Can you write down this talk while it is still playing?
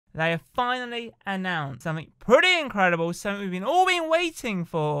they have finally announced something pretty incredible, something we've all been waiting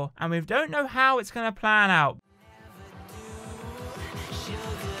for, and we don't know how it's going to plan out.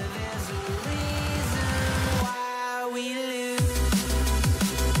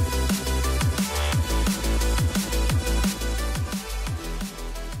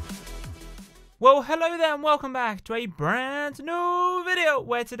 Well, hello there and welcome back to a brand new video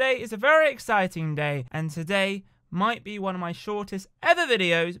where today is a very exciting day, and today might be one of my shortest ever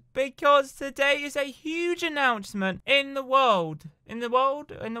videos because today is a huge announcement in the world.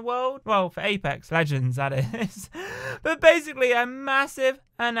 Well, for Apex Legends, that is. But basically, a massive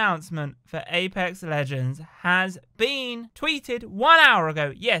announcement for Apex Legends has been tweeted 1 hour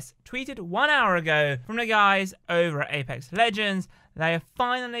ago. Yes, tweeted 1 hour ago from the guys over at Apex Legends. They have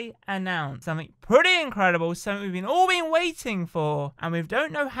finally announced something pretty incredible, something we've all been waiting for, and we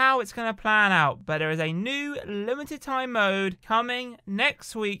don't know how it's going to plan out, but there is a new limited time mode coming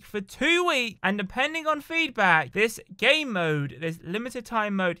next week for 2 weeks, and depending on feedback, this game mode, this limited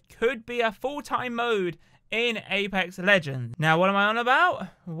time mode, could be a full-time mode in Apex Legends. Now, what am I on about?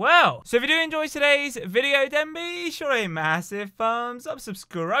 Well, so if you do enjoy today's video, then be sure to massive thumbs up,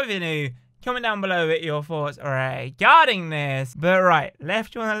 subscribe if you're new. Comment down below with your thoughts regarding this. But right,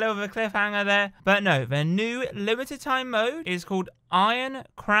 left you on a little bit of a cliffhanger there. But no, the new limited time mode is called Iron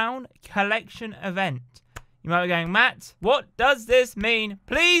Crown Collection Event. You might be going, Matt, what does this mean?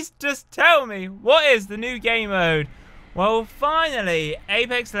 Please just tell me, what is the new game mode? Well, finally,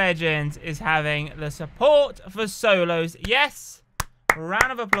 Apex Legends is having the support for solos. Yes!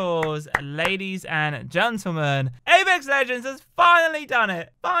 Round of applause, ladies and gentlemen. Apex Legends has finally done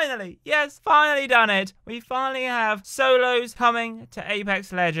it. Finally. Yes, finally done it. We finally have solos coming to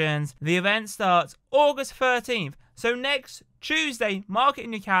Apex Legends. The event starts August 13th. So next Tuesday, mark it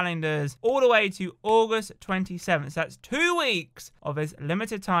in your calendars, all the way to August 27th. So that's 2 weeks of this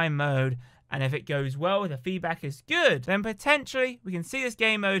limited time mode. And if it goes well, the feedback is good, then potentially we can see this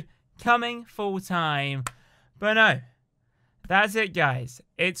game mode coming full time. But no. That's it, guys.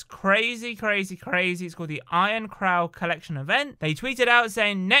 It's crazy, crazy, crazy. It's called the Iron Crown Collection Event. They tweeted out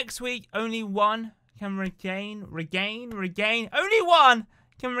saying next week only one can regain, only one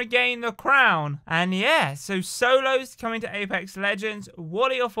can regain the crown. And yeah, so solos coming to Apex Legends.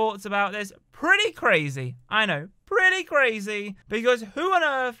 What are your thoughts about this? Pretty crazy. I know. Pretty crazy, because who on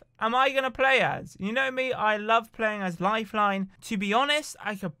earth am I going to play as? You know me, I love playing as Lifeline. To be honest,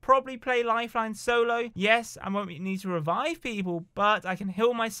 I could probably play Lifeline solo. Yes, I won't need to revive people, but I can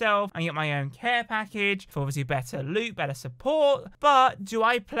heal myself and get my own care package for obviously better loot, better support. But do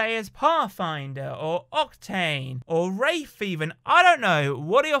I play as Pathfinder or Octane or Wraith even? I don't know.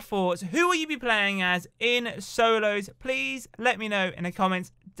 What are your thoughts? Who will you be playing as in solos? Please let me know in the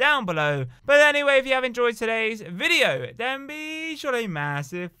comments down below. But anyway, if you have enjoyed today's video, then be sure to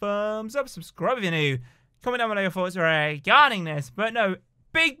massive thumbs up, subscribe if you're new, comment down below your thoughts regarding this. But no,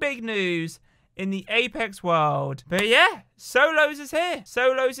 big news in the Apex world. But yeah, solos is here.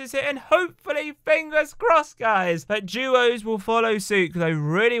 Solos is here, and hopefully, fingers crossed, guys, that duos will follow suit, because I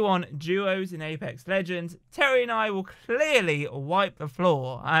really want duos in Apex Legends. Terry and I will clearly wipe the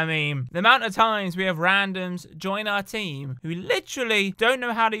floor. I mean, the amount of times we have randoms join our team who literally don't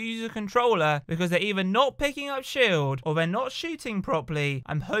know how to use a controller because they're either not picking up shield or they're not shooting properly.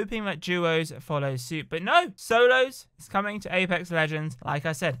 I'm hoping that duos follow suit. But no, solos is coming to Apex Legends. Like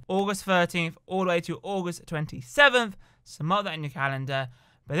I said, August 13th all the way to August 27th. So mark that in your calendar.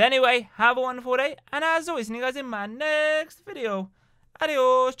 But anyway, have a wonderful day. And as always, see you guys in my next video.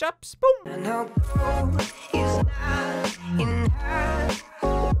 Adios, chaps. Boom. And I'll go is not in her.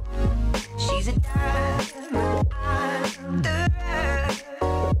 She's a diamond.